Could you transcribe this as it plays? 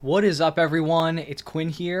What is up, everyone? It's Quinn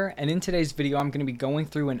here, and in today's video I'm going to be going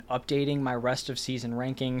through and updating my rest of season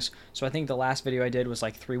rankings. So I think the last video I did was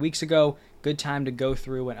like 3 weeks ago. Good time to go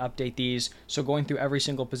through and update these. So going through every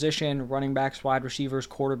single position, running backs, wide receivers,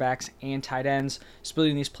 quarterbacks, and tight ends,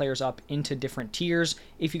 splitting these players up into different tiers.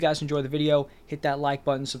 If you guys enjoy the video, hit that like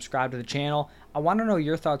button, subscribe to the channel. I want to know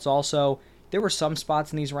your thoughts also. There were some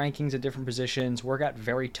spots in these rankings at different positions where it got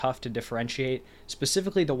very tough to differentiate.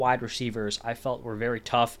 Specifically, the wide receivers I felt were very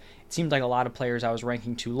tough. It seemed like a lot of players I was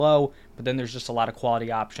ranking too low, but then there's just a lot of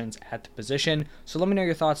quality options at the position. So let me know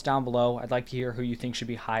your thoughts down below. I'd like to hear who you think should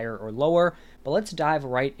be higher or lower. But let's dive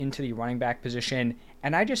right into the running back position.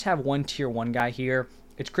 And I just have one tier 1 guy here.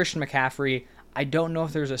 It's Christian McCaffrey. I don't know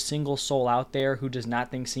if there's a single soul out there who does not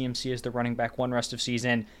think CMC is the running back one rest of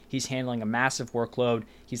season. He's handling a massive workload.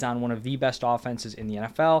 He's on one of the best offenses in the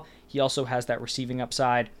NFL. He also has that receiving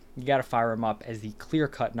upside. You got to fire him up as the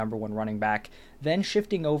clear-cut number 1 running back. Then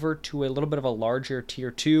shifting over to a little bit of a larger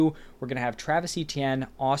tier 2, we're going to have Travis Etienne,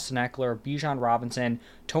 Austin Ekeler, Bijan Robinson,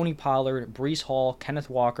 Tony Pollard, Breece Hall, Kenneth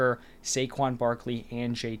Walker, Saquon Barkley,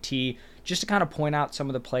 and JT. Just to kind of point out some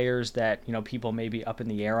of the players that, people may be up in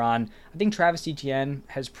the air on. I think Travis Etienne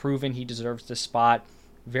has proven he deserves this spot.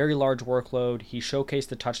 Very large workload. He showcased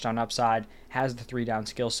the touchdown upside, has the 3-down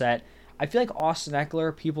skill set. I feel like Austin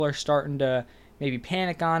Ekeler, people are starting to maybe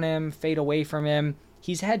panic on him, fade away from him.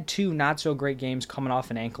 He's had 2 not-so-great games coming off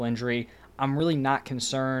an ankle injury. I'm really not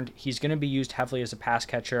concerned. He's going to be used heavily as a pass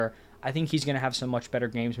catcher. I think he's going to have some much better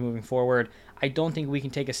games moving forward. I don't think we can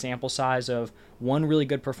take a sample size of 1 really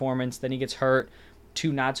good performance, then he gets hurt,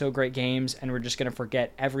 2 not-so-great games, and we're just going to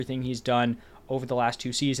forget everything he's done over the last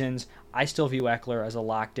 2 seasons. I still view Ekeler as a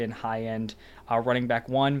locked-in, high-end running back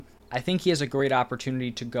 1. I think he has a great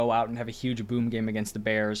opportunity to go out and have a huge boom game against the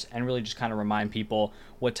Bears and really just kind of remind people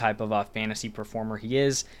what type of a fantasy performer he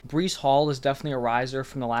is. Breece Hall is definitely a riser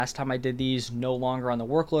from the last time I did these, no longer on the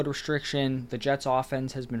workload restriction. The Jets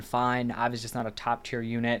offense has been fine. Obviously, it's not a top tier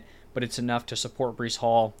unit, but it's enough to support Breece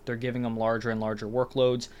Hall. They're giving him larger and larger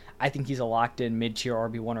workloads. I think he's a locked-in mid-tier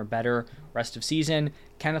RB1 or better rest of season.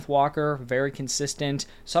 Kenneth Walker, very consistent.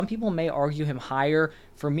 Some people may argue him higher.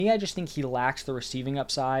 For me, I just think he lacks the receiving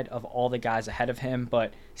upside of all the guys ahead of him,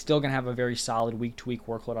 but still going to have a very solid week-to-week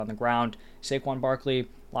workload on the ground. Saquon Barkley,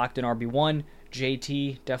 locked-in RB1.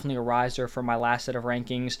 JT, definitely a riser for my last set of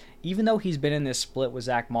rankings. Even though he's been in this split with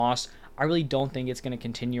Zach Moss, I really don't think it's going to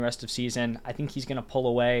continue rest of season. I think he's going to pull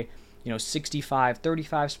away,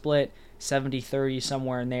 65-35 split, 70-30,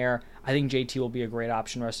 somewhere in there. I think JT will be a great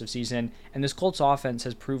option rest of season. And this Colts offense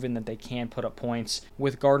has proven that they can put up points.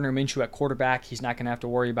 With Gardner Minshew at quarterback, he's not going to have to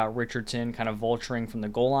worry about Richardson kind of vulturing from the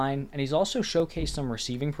goal line. And he's also showcased some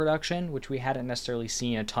receiving production, which we hadn't necessarily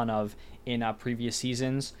seen a ton of in previous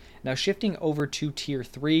seasons. Now shifting over to tier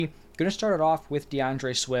 3, going to start it off with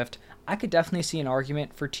DeAndre Swift. I could definitely see an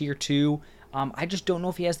argument for tier 2. I just don't know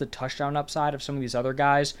if he has the touchdown upside of some of these other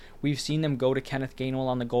guys. We've seen them go to Kenneth Gainwell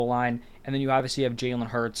on the goal line, and then you obviously have Jalen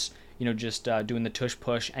Hurts, just doing the tush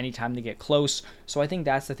push anytime they get close. So I think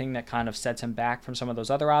that's the thing that kind of sets him back from some of those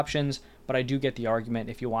other options, but I do get the argument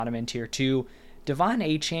if you want him in tier 2. Devon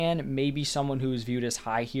Achane may be someone who is viewed as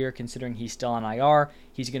high here, considering he's still on IR.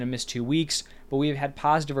 He's going to miss 2 weeks, but we've had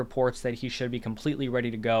positive reports that he should be completely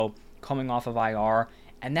ready to go coming off of IR.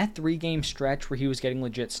 And that 3-game stretch where he was getting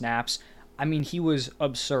legit snaps, he was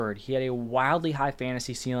absurd. He had a wildly high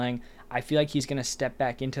fantasy ceiling. I feel like he's going to step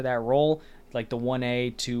back into that role, like the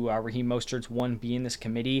 1A to Raheem Mostert's 1B in this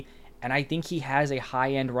committee. And I think he has a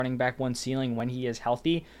high-end running back 1 ceiling when he is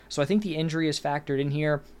healthy. So I think the injury is factored in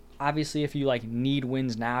here. Obviously, if you need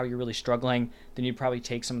wins now, you're really struggling, then you'd probably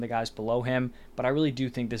take some of the guys below him. But I really do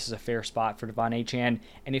think this is a fair spot for Devon Achane.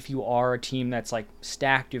 And if you are a team that's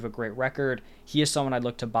stacked, you have a great record, he is someone I'd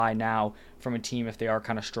look to buy now from a team if they are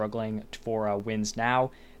kind of struggling for wins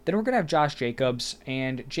now. Then we're going to have Josh Jacobs.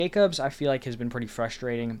 And Jacobs, I feel like, has been pretty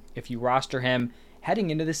frustrating. If you roster him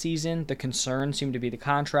heading into the season, the concern seemed to be the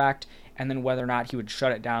contract and then whether or not he would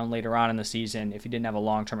shut it down later on in the season if he didn't have a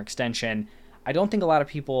long-term extension. I don't think a lot of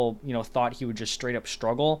people, thought he would just straight up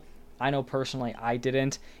struggle. I know personally I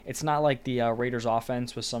didn't. It's not like the Raiders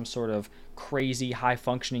offense was some sort of crazy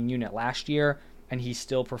high-functioning unit last year, and he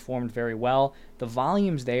still performed very well. The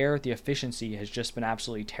volume's there. The efficiency has just been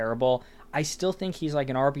absolutely terrible. I still think he's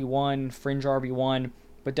like an RB1, fringe RB1,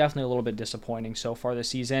 but definitely a little bit disappointing so far this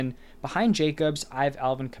season. Behind Jacobs, I have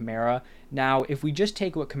Alvin Kamara. Now, if we just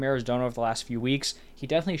take what Kamara's done over the last few weeks, he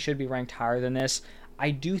definitely should be ranked higher than this. I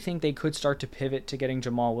do think they could start to pivot to getting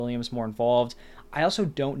Jamal Williams more involved. I also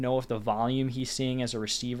don't know if the volume he's seeing as a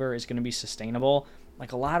receiver is going to be sustainable.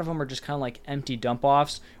 Like a lot of them are just kind of like empty dump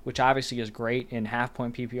offs, which obviously is great in half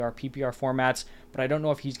point PPR formats, but I don't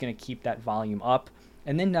know if he's going to keep that volume up.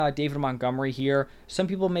 And then David Montgomery here. Some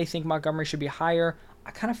people may think Montgomery should be higher. I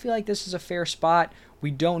kind of feel like this is a fair spot. We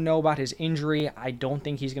don't know about his injury. I don't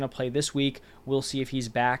think he's going to play this week. We'll see if he's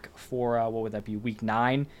back for, what would that be, week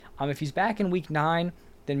 9. If he's back in week 9,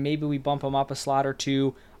 then maybe we bump him up a slot or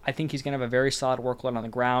two. I think he's going to have a very solid workload on the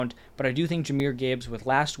ground, but I do think Jahmyr Gibbs with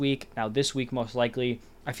last week, now this week most likely,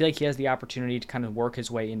 I feel like he has the opportunity to kind of work his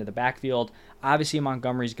way into the backfield. Obviously,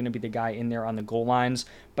 Montgomery is going to be the guy in there on the goal lines,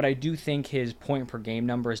 but I do think his point per game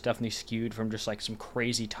number is definitely skewed from just like some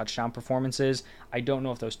crazy touchdown performances. I don't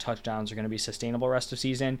know if those touchdowns are going to be sustainable rest of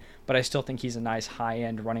season, but I still think he's a nice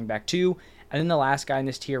high-end running back too. And then the last guy in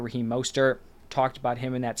this tier, Raheem Mostert, talked about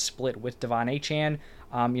him in that split with Devon Achane.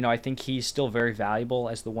 I think he's still very valuable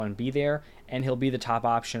as the 1B there, and he'll be the top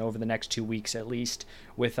option over the next 2 weeks at least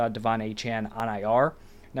with Devon Achane on IR.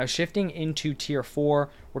 Now shifting into tier 4,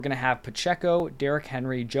 we're going to have Pacheco, Derrick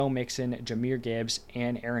Henry, Joe Mixon, Jahmyr Gibbs,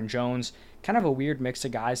 and Aaron Jones. Kind of a weird mix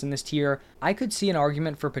of guys in this tier. I could see an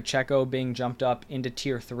argument for Pacheco being jumped up into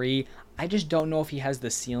tier 3. I just don't know if he has the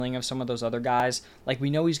ceiling of some of those other guys. Like, we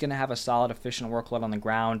know he's going to have a solid, efficient workload on the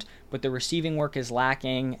ground, but the receiving work is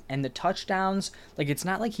lacking, and the touchdowns, like, it's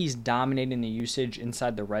not like he's dominating the usage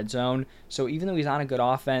inside the red zone. So even though he's on a good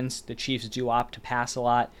offense, the Chiefs do opt to pass a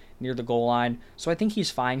lot near the goal line. So I think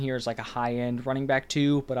he's fine here as like a high-end running back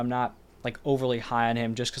too, but I'm not like overly high on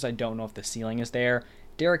him just because I don't know if the ceiling is there.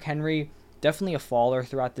 Derrick Henry, definitely a faller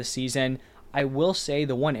throughout the season. I will say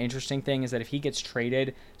the one interesting thing is that if he gets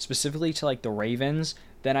traded specifically to like the Ravens,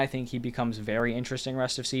 then I think he becomes very interesting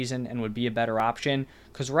rest of season and would be a better option,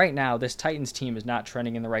 because right now this Titans team is not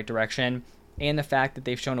trending in the right direction, and the fact that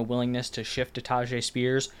they've shown a willingness to shift to Tajay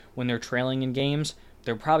Spears when they're trailing in games,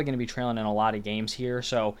 they're probably going to be trailing in a lot of games here.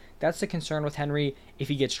 So that's the concern with Henry. If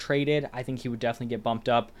he gets traded, I think he would definitely get bumped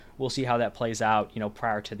up. We'll see how that plays out,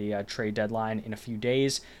 prior to the trade deadline in a few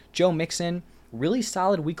days. Joe Mixon, really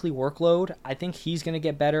solid weekly workload. I think he's going to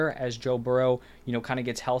get better as Joe Burrow, kind of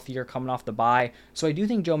gets healthier coming off the bye. So I do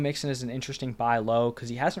think Joe Mixon is an interesting buy low because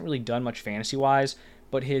he hasn't really done much fantasy-wise,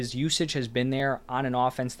 but his usage has been there on an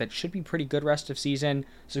offense that should be pretty good rest of season.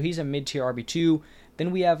 So he's a mid-tier RB2. Then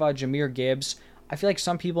we have Jahmyr Gibbs. I feel like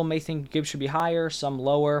some people may think Gibbs should be higher, some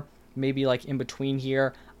lower, maybe like in between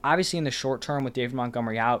here. Obviously, in the short term with David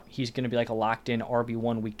Montgomery out, he's going to be like a locked-in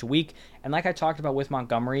RB1 week to week. And like I talked about with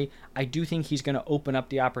Montgomery, I do think he's going to open up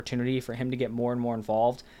the opportunity for him to get more and more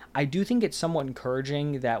involved. I do think it's somewhat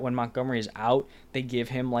encouraging that when Montgomery is out, they give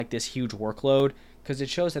him like this huge workload, because it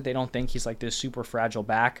shows that they don't think he's like this super fragile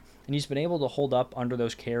back. And he's been able to hold up under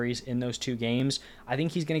those carries in those 2 games. I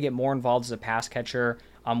think he's going to get more involved as a pass catcher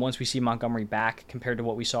once we see Montgomery back compared to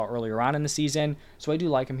what we saw earlier on in the season. So I do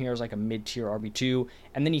like him here as like a mid-tier RB2.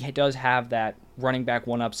 And then he does have that running back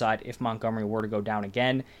 1 upside if Montgomery were to go down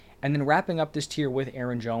again. And then wrapping up this tier with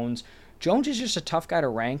Aaron Jones. Jones is just a tough guy to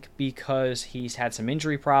rank because he's had some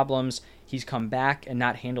injury problems. He's come back and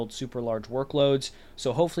not handled super large workloads.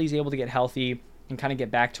 So hopefully he's able to get healthy and kind of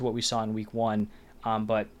get back to what we saw in week 1.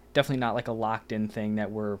 But definitely not like a locked-in thing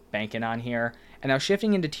that we're banking on here. And now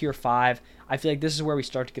shifting into tier 5, I feel like this is where we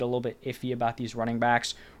start to get a little bit iffy about these running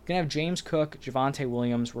backs. We're going to have James Cook, Javonte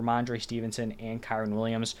Williams, Ramondre Stevenson, and Kyren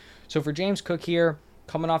Williams. So for James Cook here,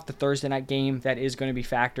 coming off the Thursday night game, that is going to be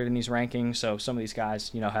factored in these rankings. So some of these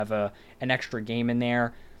guys, have an extra game in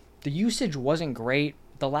there. The usage wasn't great.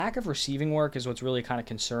 The lack of receiving work is what's really kind of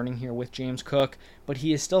concerning here with James Cook, but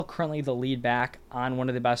he is still currently the lead back on one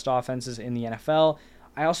of the best offenses in the NFL.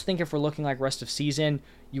 I also think if we're looking like rest of season,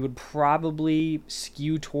 you would probably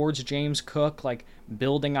skew towards James Cook, like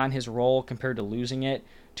building on his role compared to losing it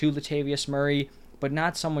to Latavius Murray, but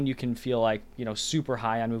not someone you can feel like, super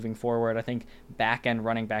high on moving forward. I think back-end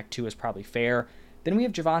running back 2 is probably fair. Then we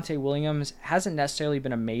have Javonte Williams. Hasn't necessarily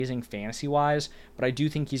been amazing fantasy-wise, but I do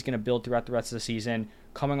think he's going to build throughout the rest of the season.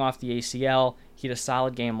 Coming off the ACL, he had a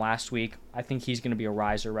solid game last week. I think he's going to be a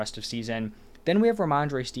riser rest of season. Then we have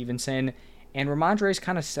Ramondre Stevenson. And Ramondre's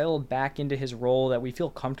kind of settled back into his role that we feel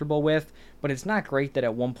comfortable with, but it's not great that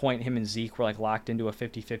at one point him and Zeke were like locked into a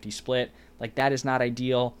 50-50 split. Like, that is not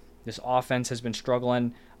ideal. This offense has been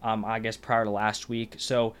struggling, I guess, prior to last week.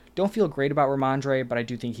 So don't feel great about Ramondre, but I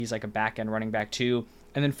do think he's like a back-end running back too.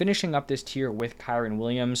 And then finishing up this tier with Kyren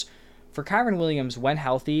Williams. For Kyren Williams, when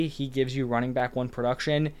healthy, he gives you running back 1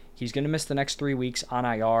 production. He's going to miss the next 3 weeks on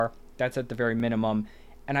IR. That's at the very minimum.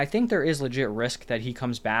 And I think there is legit risk that he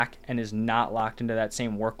comes back and is not locked into that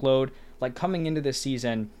same workload. Like, coming into this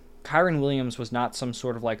season, Kyren Williams was not some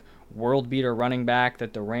sort of like world beater running back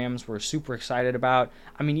that the Rams were super excited about.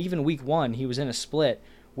 I mean, even week 1, he was in a split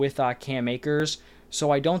with Cam Akers. So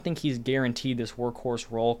I don't think he's guaranteed this workhorse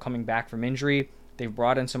role coming back from injury. They've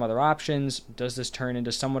brought in some other options. Does this turn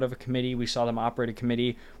into somewhat of a committee? We saw them operate a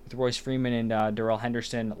committee with Royce Freeman and Darrell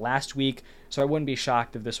Henderson last week. So I wouldn't be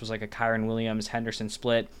shocked if this was like a Kyren Williams-Henderson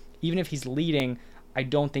split. Even if he's leading, I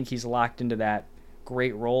don't think he's locked into that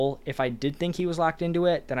great role. If I did think he was locked into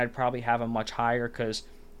it, then I'd probably have him much higher because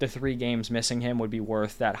the 3 games missing him would be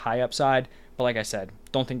worth that high upside. But like I said,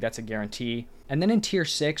 don't think that's a guarantee. And then in tier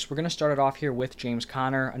 6, we're going to start it off here with James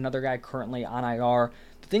Conner, another guy currently on IR.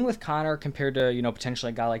 The thing with Conner compared to,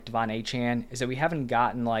 potentially a guy like Devon Achane is that we haven't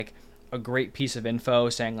gotten like a great piece of info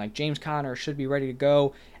saying like James Conner should be ready to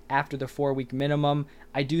go after the 4-week minimum.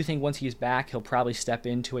 I do think once he's back, he'll probably step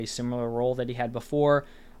into a similar role that he had before.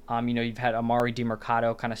 You've had Amari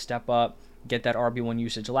DiMercato kind of step up, get that RB1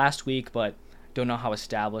 usage last week, but don't know how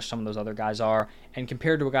established some of those other guys are. And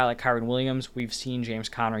compared to a guy like Kyren Williams, we've seen James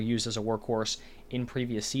Conner used as a workhorse in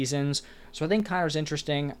previous seasons. So I think Conner's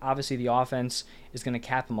interesting. Obviously, the offense is going to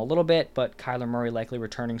cap him a little bit, but Kyler Murray likely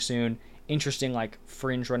returning soon. Interesting, like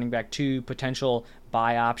fringe running back 2, potential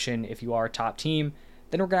buy option if you are a top team.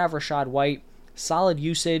 Then we're going to have Rachaad White. Solid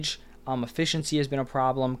usage. Efficiency has been a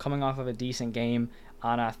problem coming off of a decent game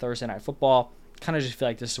on Thursday Night Football. Kind of just feel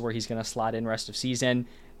like this is where he's going to slot in rest of season.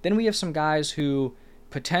 Then we have some guys who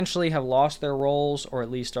potentially have lost their roles or at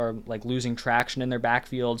least are like losing traction in their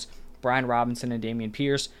backfields. Brian Robinson and Dameon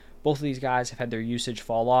Pierce. Both of these guys have had their usage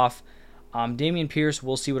fall off. Dameon Pierce,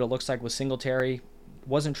 we'll see what it looks like with Singletary.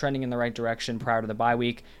 Wasn't trending in the right direction prior to the bye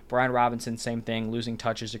week. Brian Robinson, same thing, losing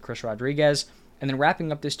touches to Chris Rodriguez. And then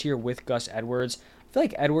wrapping up this tier with Gus Edwards. I feel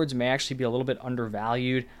like Edwards may actually be a little bit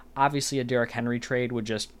undervalued. Obviously, a Derrick Henry trade would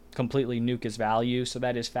just completely nuke his value, so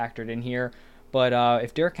that is factored in here. But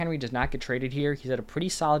if Derrick Henry does not get traded here, he's at a pretty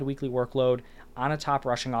solid weekly workload on a top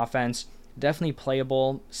rushing offense. Definitely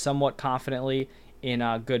playable somewhat confidently in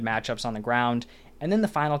good matchups on the ground. And then the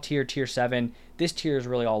final tier, tier 7, this tier is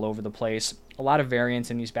really all over the place. A lot of variance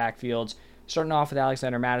in these backfields. Starting off with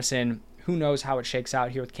Alexander Mattison, who knows how it shakes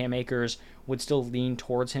out here with Cam Akers. Would still lean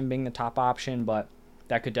towards him being the top option, but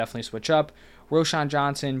that could definitely switch up. Roschon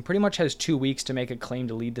Johnson pretty much has 2 weeks to make a claim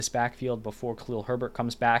to lead this backfield before Khalil Herbert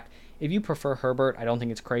comes back. If you prefer Herbert, I don't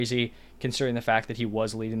think it's crazy, considering the fact that he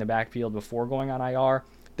was leading the backfield before going on IR.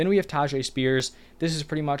 Then we have Tyjae Spears. This is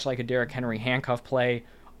pretty much like a Derrick Henry handcuff play,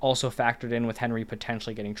 also factored in with Henry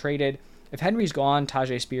potentially getting traded. If Henry's gone,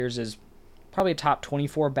 Tyjae Spears is probably a top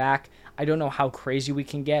 24 back. I don't know how crazy we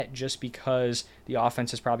can get just because the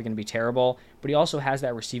offense is probably going to be terrible, but he also has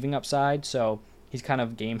that receiving upside, so he's kind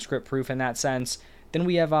of game script proof in that sense. Then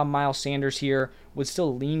we have Miles Sanders here. Would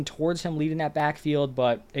still lean towards him leading that backfield,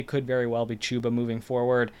 but it could very well be Chuba moving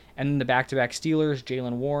forward. And then the back-to-back Steelers,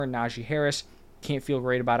 Jaylen Warren, Najee Harris. Can't feel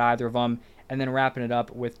great about either of them. And then wrapping it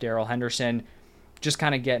up with Darrell Henderson. Just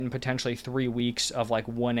kind of getting potentially 3 weeks of like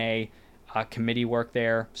 1A committee work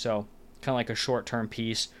there. So kind of like a short-term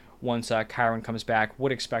piece. Once Kyren comes back,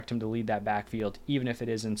 would expect him to lead that backfield, even if it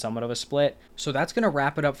is in somewhat of a split. So that's going to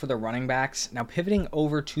wrap it up for the running backs. Now pivoting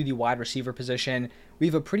over to the wide receiver position, we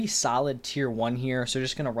have a pretty solid tier 1 here, so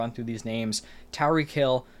just going to run through these names. Tyreek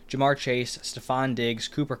Hill, Jamar Chase, Stephon Diggs,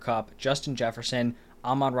 Cooper Kupp, Justin Jefferson,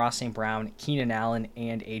 Amon-Ra St. Brown, Keenan Allen,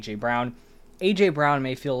 and A.J. Brown. A.J. Brown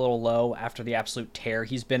may feel a little low after the absolute tear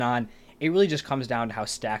he's been on. It really just comes down to how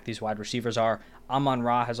stacked these wide receivers are.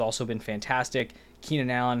 Amon-Ra has also been fantastic.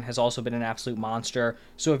 Keenan Allen has also been an absolute monster.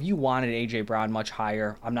 So if you wanted A.J. Brown much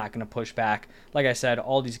higher, I'm not going to push back. Like I said,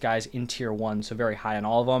 all these guys in tier 1, so very high on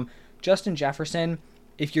all of them. Justin Jefferson,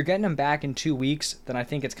 if you're getting him back in 2 weeks, then I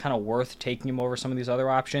think it's kind of worth taking him over some of these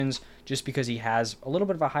other options just because he has a little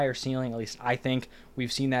bit of a higher ceiling, at least I think.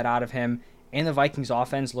 We've seen that out of him. And the Vikings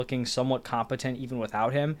offense looking somewhat competent even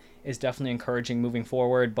without him is definitely encouraging moving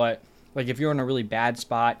forward. But like if you're in a really bad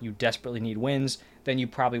spot, you desperately need wins, then you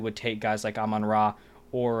probably would take guys like Amon-Ra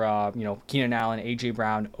or Keenan Allen, A.J.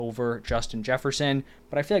 Brown over Justin Jefferson.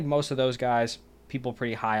 But I feel like most of those guys, people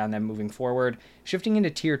pretty high on them moving forward. Shifting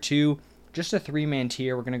into tier 2, just a 3-man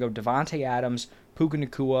tier. We're going to go Devontae Adams, Puka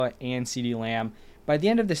Nacua, and CeeDee Lamb. By the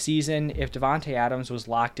end of the season, if Devontae Adams was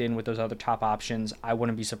locked in with those other top options, I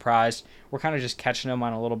wouldn't be surprised. We're kind of just catching him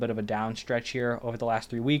on a little bit of a down stretch here over the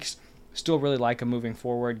last 3 weeks. Still really like him moving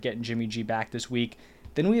forward, getting Jimmy G back this week.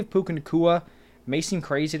 Then we have Puka Nacua. May seem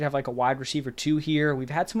crazy to have like a wide receiver 2 here. We've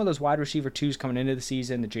had some of those wide receiver 2s coming into the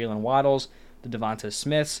season, the Jalen Waddles, the Devonta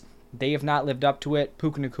Smiths. They have not lived up to it.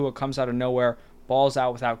 Puka Nacua comes out of nowhere, balls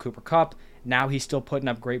out without Cooper Kupp. Now he's still putting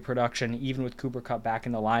up great production, even with Cooper Kupp back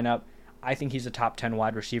in the lineup. I think he's a top 10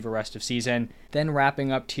 wide receiver rest of season. Then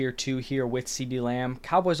wrapping up tier 2 here with CeeDee Lamb.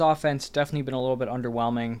 Cowboys offense definitely been a little bit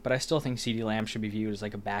underwhelming, but I still think CeeDee Lamb should be viewed as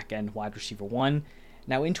like a back-end wide receiver 1.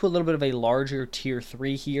 Now into a little bit of a larger tier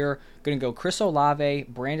 3 here. Going to go Chris Olave,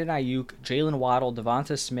 Brandon Ayuk, Jalen Waddle,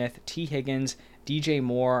 Devonta Smith, T. Higgins, DJ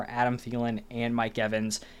Moore, Adam Thielen, and Mike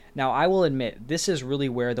Evans. Now, I will admit, this is really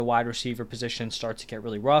where the wide receiver position starts to get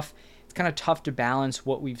really rough. It's kind of tough to balance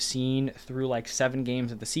what we've seen through like 7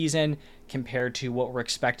 games of the season compared to what we're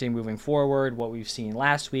expecting moving forward, what we've seen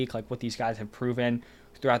last week, like what these guys have proven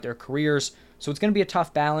throughout their careers. So it's going to be a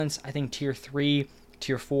tough balance. I think tier 3,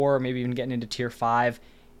 tier 4, maybe even getting into tier 5.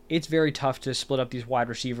 It's very tough to split up these wide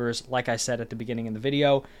receivers, like I said at the beginning of the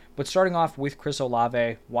video. But starting off with Chris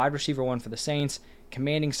Olave, wide receiver 1 for the Saints,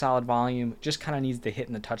 commanding solid volume, just kind of needs to hit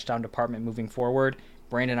in the touchdown department moving forward.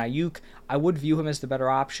 Brandon Ayuk, I would view him as the better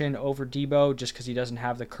option over Debo just because he doesn't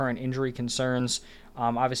have the current injury concerns.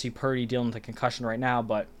 Obviously, Purdy dealing with a concussion right now,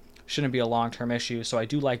 but shouldn't be a long-term issue. So I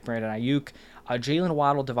do like Brandon Ayuk. Jalen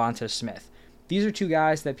Waddle, Devonta Smith. These are 2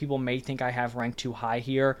 guys that people may think I have ranked too high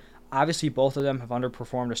here. Obviously, both of them have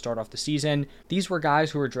underperformed to start off the season. These were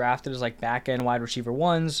guys who were drafted as like back-end wide receiver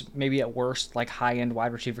 1s, maybe at worst like high-end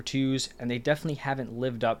wide receiver 2s, and they definitely haven't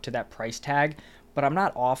lived up to that price tag. But I'm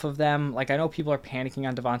not off of them. Like, I know people are panicking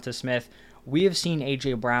on Devonta Smith. We have seen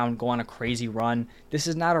A.J. Brown go on a crazy run. This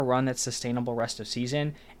is not a run that's sustainable rest of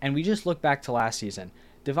season, and we just look back to last season.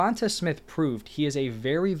 Devonta Smith proved he is a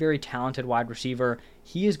very, very talented wide receiver.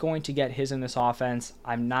 He is going to get his in this offense.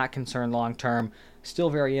 I'm not concerned long-term.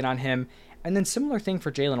 Still very in on him. And then similar thing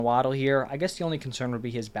for Jalen Waddle here. I guess the only concern would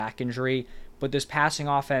be his back injury, but this passing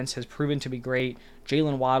offense has proven to be great.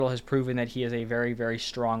 Jalen Waddle has proven that he is a very, very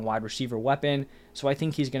strong wide receiver weapon, so I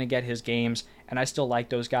think he's going to get his games, and I still like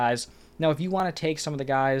those guys. Now, if you want to take some of the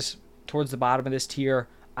guys towards the bottom of this tier,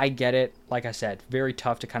 I get it. Like I said, very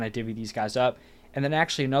tough to kind of divvy these guys up. And then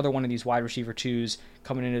actually another one of these wide receiver 2s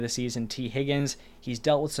coming into the season, T. Higgins. He's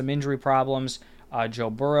dealt with some injury problems. Joe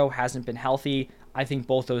Burrow hasn't been healthy. I think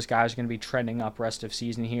both those guys are going to be trending up rest of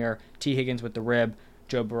season here. T. Higgins with the rib,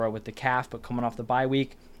 Joe Burrow with the calf, but coming off the bye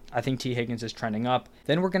week, I think T. Higgins is trending up.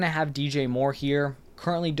 Then we're going to have DJ Moore here.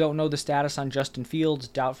 Currently don't know the status on Justin Fields.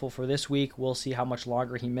 Doubtful for this week. We'll see how much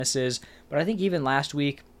longer he misses. But I think even last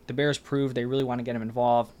week, the Bears proved they really want to get him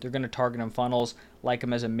involved. They're going to target him funnels, like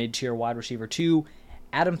him as a mid-tier wide receiver 2.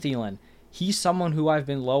 Adam Thielen. He's someone who I've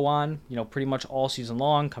been low on, pretty much all season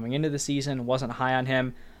long. Coming into the season, wasn't high on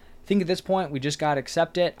him. I think at this point, we just got to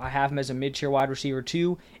accept it. I have him as a mid-tier wide receiver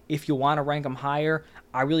 2. If you want to rank him higher,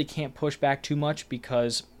 I really can't push back too much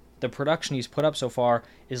because the production he's put up so far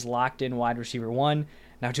is locked in wide receiver 1.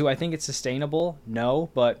 Now, do I think it's sustainable? No,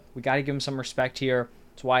 but we got to give him some respect here.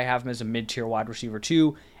 That's why I have him as a mid-tier wide receiver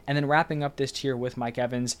 2. And then wrapping up this tier with Mike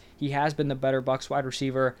Evans, he has been the better Bucs wide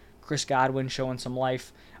receiver. Chris Godwin showing some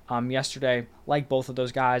life yesterday, like both of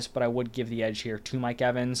those guys, but I would give the edge here to Mike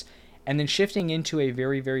Evans. And then shifting into a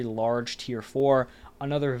very, very large tier 4,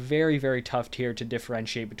 another very, very tough tier to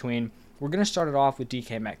differentiate between. We're going to start it off with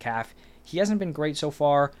DK Metcalf. He hasn't been great so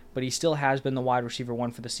far, but he still has been the wide receiver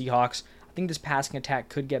 1 for the Seahawks. I think this passing attack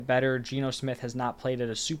could get better. Geno Smith has not played at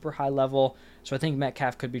a super high level, so I think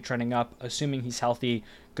Metcalf could be trending up, assuming he's healthy,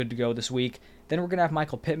 good to go this week. Then we're going to have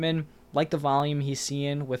Michael Pittman. Like the volume he's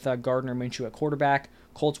seeing with Gardner Minshew at quarterback.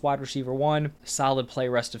 Colts wide receiver 1, solid play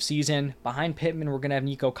rest of season. Behind Pittman, we're going to have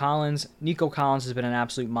Nico Collins. Nico Collins has been an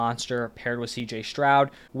absolute monster paired with CJ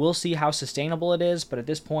Stroud. We'll see how sustainable it is, but at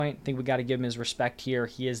this point, I think we got to give him his respect here.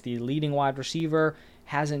 He is the leading wide receiver,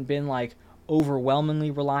 hasn't been like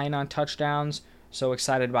overwhelmingly relying on touchdowns, so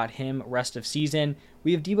excited about him rest of season.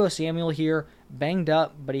 We have Deebo Samuel here, banged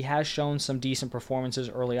up, but he has shown some decent performances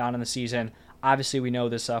early on in the season. Obviously, we know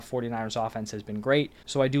this 49ers offense has been great,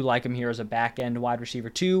 so I do like him here as a back-end wide receiver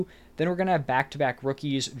 2. Then we're going to have back-to-back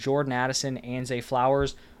rookies, Jordan Addison and Zay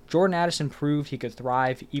Flowers. Jordan Addison proved he could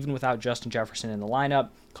thrive even without Justin Jefferson in the lineup,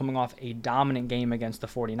 coming off a dominant game against the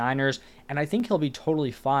 49ers, and I think he'll be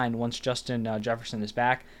totally fine once Justin Jefferson is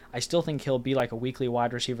back. I still think he'll be like a weekly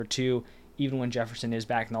wide receiver 2, even when Jefferson is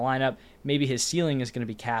back in the lineup. Maybe his ceiling is going to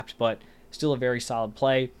be capped, but still a very solid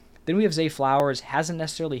play. Then we have Zay Flowers, hasn't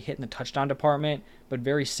necessarily hit in the touchdown department, but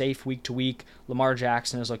very safe week to week. Lamar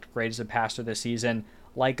Jackson has looked great as a passer this season.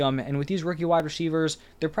 Like them, and with these rookie wide receivers,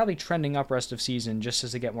 they're probably trending up rest of season just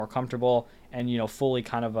as they get more comfortable and fully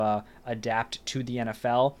kind of adapt to the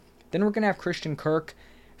NFL. Then we're going to have Christian Kirk.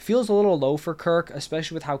 Feels a little low for Kirk,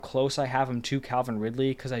 especially with how close I have him to Calvin Ridley,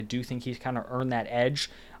 because I do think he's kind of earned that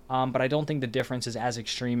edge. But I don't think the difference is as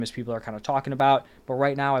extreme as people are kind of talking about. But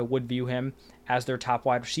right now, I would view him as their top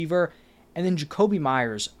wide receiver. And then Jakobi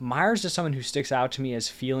Meyers. Meyers is someone who sticks out to me as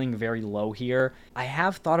feeling very low here. I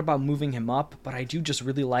have thought about moving him up, but I do just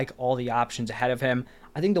really like all the options ahead of him.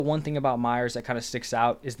 I think the one thing about Meyers that kind of sticks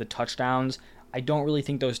out is the touchdowns. I don't really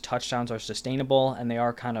think those touchdowns are sustainable, and they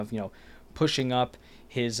are kind of, pushing up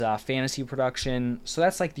his fantasy production. So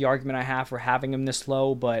that's like the argument I have for having him this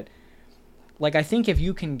low. But like, I think if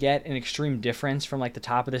you can get an extreme difference from like the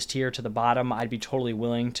top of this tier to the bottom, I'd be totally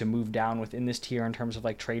willing to move down within this tier in terms of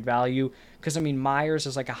like trade value. Because I mean, Myers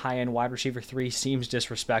is like a high-end wide receiver 3 seems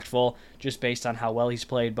disrespectful just based on how well he's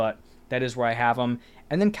played, but that is where I have him.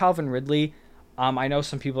 And then Calvin Ridley. I know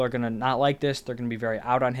some people are going to not like this. They're going to be very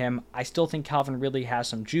out on him. I still think Calvin Ridley has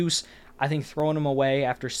some juice. I think throwing him away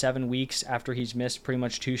after 7 weeks, after he's missed pretty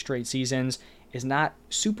much 2 straight seasons, is not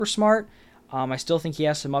super smart. I still think he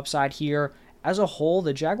has some upside here. As a whole,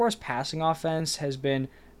 the Jaguars' passing offense has been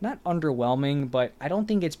not underwhelming, but I don't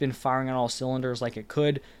think it's been firing on all cylinders like it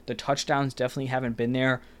could. The touchdowns definitely haven't been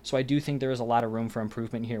there, so I do think there is a lot of room for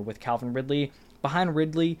improvement here with Calvin Ridley. Behind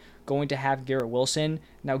Ridley, going to have Garrett Wilson.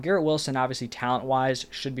 Now, Garrett Wilson, obviously talent-wise,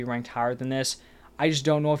 should be ranked higher than this. I just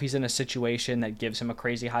don't know if he's in a situation that gives him a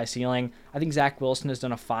crazy high ceiling. I think Zach Wilson has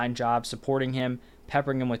done a fine job supporting him,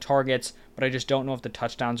 peppering him with targets, but I just don't know if the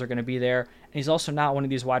touchdowns are going to be there. And he's also not one of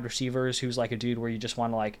these wide receivers who's like a dude where you just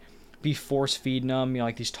want to like be force feeding him,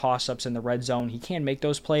 like these toss-ups in the red zone. He can make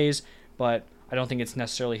those plays, but I don't think it's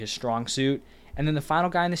necessarily his strong suit. And then the final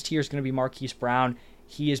guy in this tier is going to be Marquise Brown.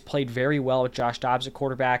 He has played very well with Josh Dobbs at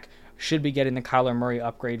quarterback. Should be getting the Kyler Murray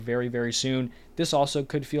upgrade very, very soon. This also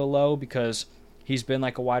could feel low because he's been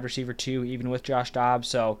like a wide receiver 2 even with Josh Dobbs,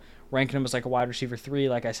 so ranking him as like a wide receiver 3,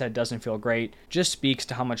 like I said, doesn't feel great. Just speaks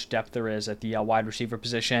to how much depth there is at the wide receiver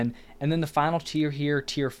position. And then the final tier here,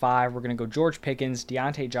 tier 5, we're going to go George Pickens,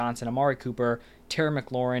 Deontay Johnson, Amari Cooper, Terry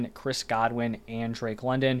McLaurin, Chris Godwin, and Drake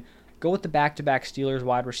London. Go with the back-to-back Steelers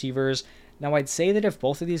wide receivers. Now, I'd say that if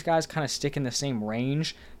both of these guys kind of stick in the same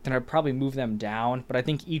range, then I'd probably move them down, but I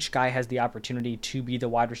think each guy has the opportunity to be the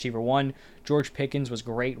wide receiver 1. George Pickens was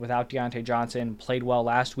great without Deontay Johnson, played well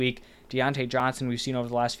last week. Deontay Johnson, we've seen over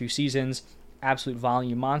the last few seasons, absolute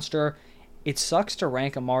volume monster. It sucks to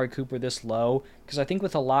rank Amari Cooper this low, because I think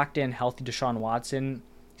with a locked-in, healthy Deshaun Watson,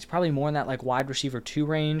 he's probably more in that like wide receiver 2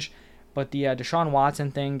 range, but the Deshaun Watson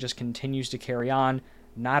thing just continues to carry on.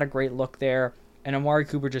 Not a great look there. And Amari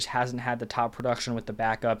Cooper just hasn't had the top production with the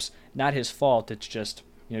backups. Not his fault. It's just,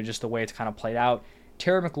 just the way it's kind of played out.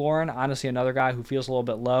 Terry McLaurin, honestly, another guy who feels a little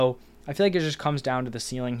bit low. I feel like it just comes down to the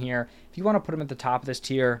ceiling here. If you want to put him at the top of this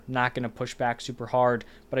tier, not going to push back super hard,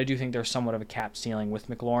 but I do think there's somewhat of a capped ceiling with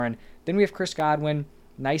McLaurin. Then we have Chris Godwin.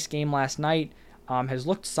 Nice game last night. Has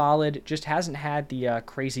looked solid. Just hasn't had the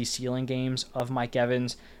crazy ceiling games of Mike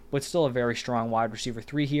Evans, but still a very strong wide receiver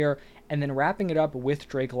 3 here. And then wrapping it up with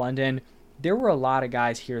Drake London, there were a lot of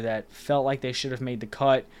guys here that felt like they should have made the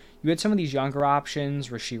cut. You had some of these younger options,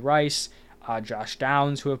 Rashee Rice, Josh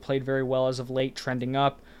Downs, who have played very well as of late, trending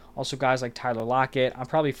up. Also guys like Tyler Lockett. I'm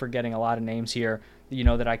probably forgetting a lot of names here,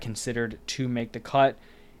 that I considered to make the cut.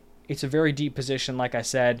 It's a very deep position, like I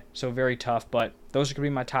said, so very tough, but those are going to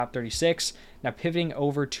be my top 36. Now pivoting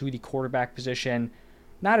over to the quarterback position,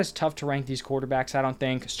 not as tough to rank these quarterbacks, I don't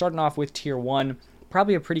think. Starting off with tier 1,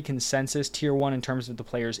 probably a pretty consensus tier 1 in terms of the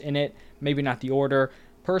players in it, maybe not the order.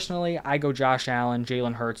 Personally, I go Josh Allen,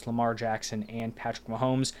 Jalen Hurts, Lamar Jackson, and Patrick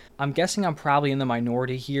Mahomes. I'm guessing I'm probably in the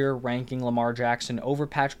minority here, ranking Lamar Jackson over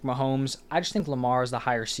Patrick Mahomes. I just think Lamar is the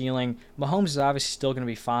higher ceiling. Mahomes is obviously still going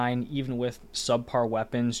to be fine, even with subpar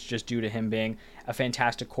weapons, just due to him being a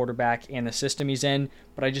fantastic quarterback and the system he's in,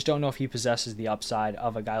 but I just don't know if he possesses the upside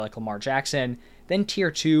of a guy like Lamar Jackson. Then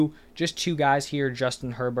tier 2, just 2 guys here,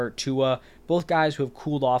 Justin Herbert, Tua, both guys who have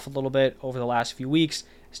cooled off a little bit over the last few weeks.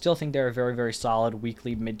 Still think they're very, very solid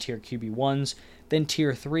weekly mid-tier QB1s. Then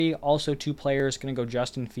tier 3, also 2 players, going to go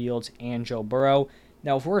Justin Fields and Joe Burrow.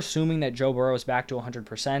 Now, if we're assuming that Joe Burrow is back to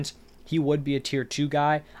 100%, he would be a tier 2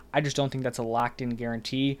 guy. I just don't think that's a locked-in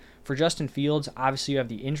guarantee. For Justin Fields, obviously you have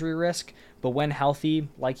the injury risk, but when healthy,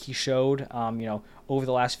 like he showed, over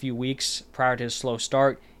the last few weeks prior to his slow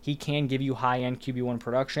start, he can give you high-end QB1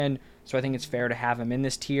 production, so I think it's fair to have him in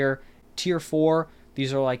this tier. Tier 4,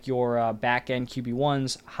 these are like your back-end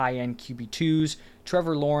QB1s, high-end QB2s,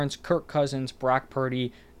 Trevor Lawrence, Kirk Cousins, Brock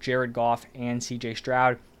Purdy, Jared Goff, and CJ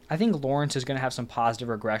Stroud. I think Lawrence is going to have some positive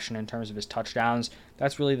regression in terms of his touchdowns.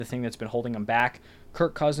 That's really the thing that's been holding him back.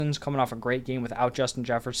 Kirk Cousins, coming off a great game without Justin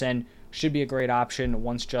Jefferson, should be a great option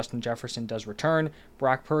once Justin Jefferson does return.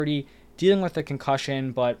 Brock Purdy, dealing with a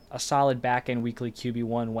concussion, but a solid back-end weekly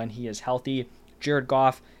QB1 when he is healthy. Jared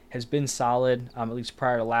Goff has been solid, at least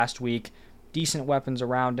prior to last week. Decent weapons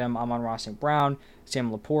around him. Amon-Ra St. Brown,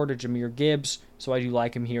 Sam Laporta, Jahmyr Gibbs, so I do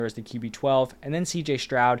like him here as the QB12. And then CJ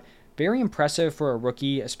Stroud, very impressive for a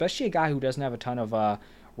rookie, especially a guy who doesn't have a ton of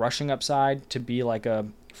rushing upside to be like a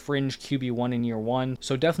fringe QB1 in year one.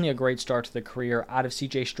 So definitely a great start to the career out of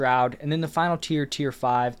CJ Stroud. And then the final tier, tier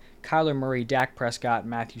 5, Kyler Murray, Dak Prescott,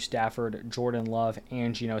 Matthew Stafford, Jordan Love,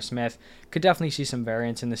 and Geno Smith. Could definitely see some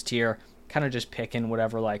variance in this tier. Kind of just picking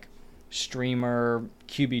whatever like streamer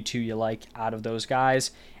QB2 you like out of those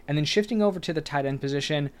guys. And then shifting over to the tight end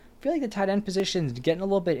position, I feel like the tight end position is getting a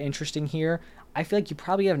little bit interesting here. I feel like you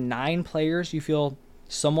probably have 9 players you feel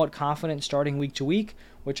somewhat confident starting week to week,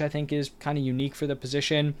 which I think is kind of unique for the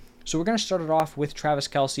position. So we're going to start it off with Travis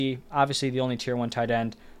Kelce, obviously the only tier 1 tight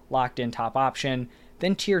end, locked in top option.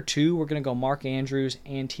 Then tier 2, we're going to go Mark Andrews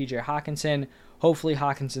and TJ Hockenson. Hopefully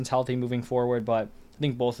Hockenson's healthy moving forward, but I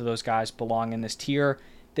think both of those guys belong in this tier.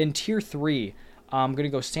 Then tier 3, I'm going to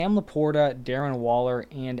go Sam Laporta, Darren Waller,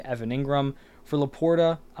 and Evan Ingram. For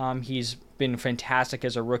Laporta, he's been fantastic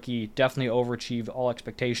as a rookie, definitely overachieved all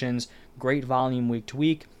expectations, great volume week to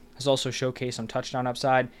week, has also showcased some touchdown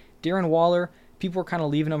upside. Darren Waller, people were kind of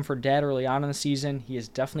leaving him for dead early on in the season. He has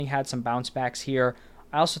definitely had some bounce backs here.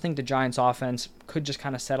 I also think the Giants offense could just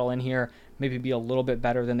kind of settle in here, maybe be a little bit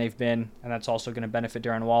better than they've been, and that's also going to benefit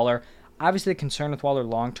Darren Waller. Obviously, the concern with Waller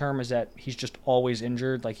long term is that he's just always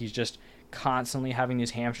injured, like he's just constantly having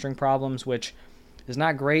these hamstring problems, which is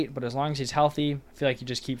not great, but as long as he's healthy, I feel like you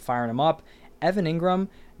just keep firing him up. Evan Ingram,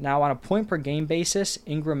 now on a point per game basis,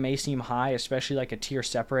 Ingram may seem high, especially like a tier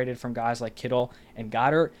separated from guys like Kittle and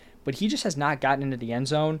Goddard, but he just has not gotten into the end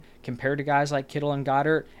zone compared to guys like Kittle and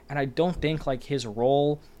Goddard, and I don't think like his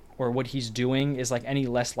role or what he's doing is like any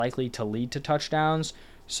less likely to lead to touchdowns.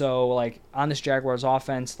 So like on this Jaguars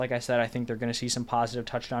offense, like I said, I think they're going to see some positive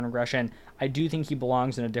touchdown regression. I do think he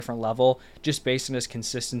belongs in a different level just based on his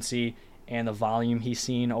consistency and the volume he's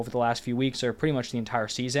seen over the last few weeks or pretty much the entire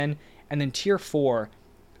season. And then tier 4,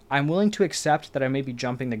 I'm willing to accept that I may be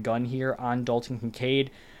jumping the gun here on Dalton Kincaid,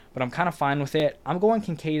 but I'm kind of fine with it. I'm going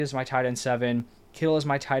Kincaid as my tight end 7, Kittle as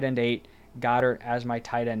my tight end 8, Goddard as my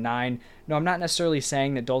tight end 9. No, I'm not necessarily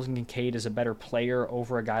saying that Dalton Kincaid is a better player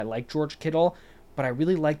over a guy like George Kittle, but I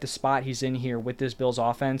really like the spot he's in here with this Bills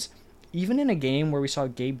offense. Even in a game where we saw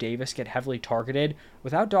Gabe Davis get heavily targeted,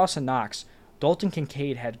 without Dawson Knox, Dalton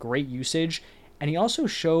Kincaid had great usage, and he also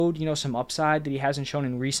showed, some upside that he hasn't shown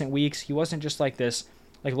in recent weeks. He wasn't just like this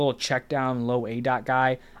like little check down, low ADOT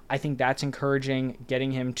guy. I think that's encouraging,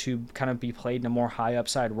 getting him to kind of be played in a more high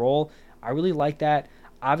upside role. I really like that.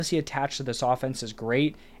 Obviously attached to this offense is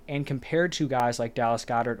great, and compared to guys like Dallas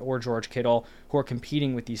Goedert or George Kittle, who are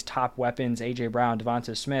competing with these top weapons, A.J. Brown,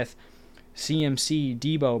 Devonta Smith, CMC,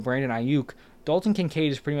 Debo, Brandon Ayuk, Dalton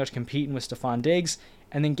Kincaid is pretty much competing with Stephon Diggs,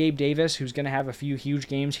 and then Gabe Davis, who's going to have a few huge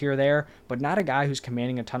games here or there, but not a guy who's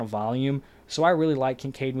commanding a ton of volume. So I really like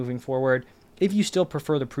Kincaid moving forward. If you still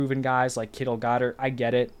prefer the proven guys like Kittle, Goddard, I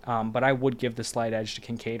get it, but I would give the slight edge to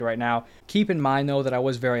Kincaid right now. Keep in mind, though, that I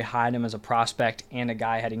was very high on him as a prospect and a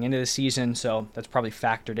guy heading into the season, so that's probably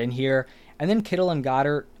factored in here. And then Kittle and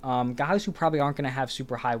Goddard, guys who probably aren't going to have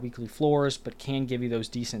super high weekly floors, but can give you those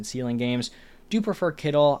decent ceiling games. Do prefer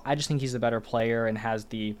Kittle. I just think he's the better player and has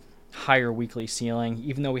the higher weekly ceiling,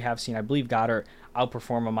 even though we have seen, I believe, Goddard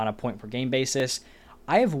outperform him on a point per game basis.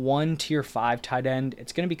 I have one tier 5 tight end.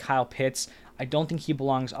 It's going to be Kyle Pitts. I don't think he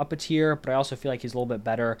belongs up a tier, but I also feel like he's a little bit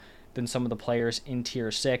better than some of the players in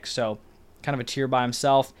tier 6, so kind of a tier by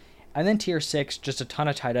himself. And then tier 6, just a ton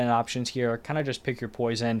of tight end options here. Kind of just pick your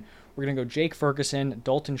poison. We're going to go Jake Ferguson,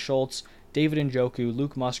 Dalton Schultz, David Njoku,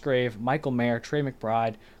 Luke Musgrave, Michael Mayer, Trey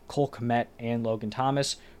McBride, Cole Kmet, and Logan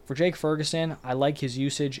Thomas. For Jake Ferguson, I like his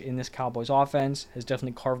usage in this Cowboys offense, has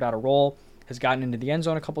definitely carved out a role, has gotten into the end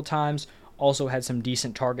zone a couple times, also had some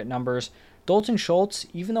decent target numbers. Dalton Schultz,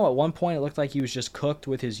 even though at one point it looked like he was just cooked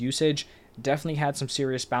with his usage, definitely had some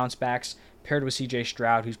serious bounce backs paired with CJ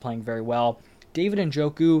Stroud, who's playing very well. David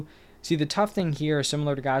Njoku, see the tough thing here is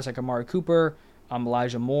similar to guys like Amari Cooper,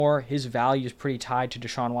 Elijah Moore, his value is pretty tied to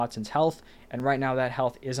Deshaun Watson's health, and right now that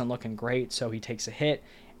health isn't looking great, so he takes a hit.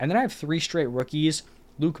 And then I have 3 straight rookies,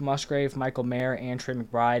 Luke Musgrave, Michael Mayer, and Trey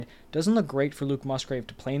McBride. Doesn't look great for Luke Musgrave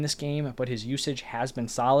to play in this game, but his usage has been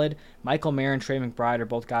solid. Michael Mayer and Trey McBride are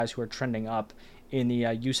both guys who are trending up in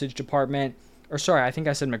the usage department. Or sorry, I think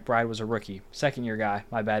I said McBride was a rookie. Second-year guy,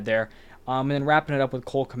 my bad there. And then wrapping it up with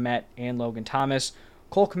Cole Kmet and Logan Thomas.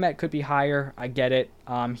 Cole Kmet could be higher, I get it.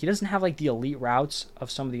 He doesn't have like the elite routes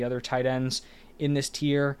of some of the other tight ends in this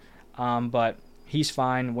tier, but he's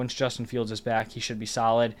fine. Once Justin Fields is back, he should be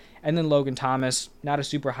solid. And then Logan Thomas, not a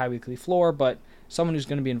super high weekly floor, but someone who's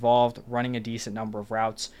going to be involved running a decent number of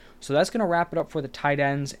routes. So that's going to wrap it up for the tight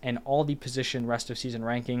ends and all the position rest of season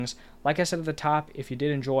rankings. Like I said at the top, if you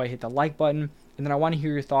did enjoy, hit the like button. And then I want to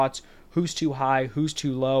hear your thoughts. Who's too high? Who's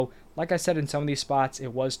too low? Like I said, in some of these spots,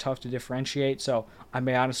 it was tough to differentiate, so I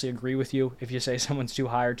may honestly agree with you if you say someone's too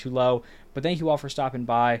high or too low. But thank you all for stopping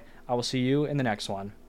by. I will see you in the next one.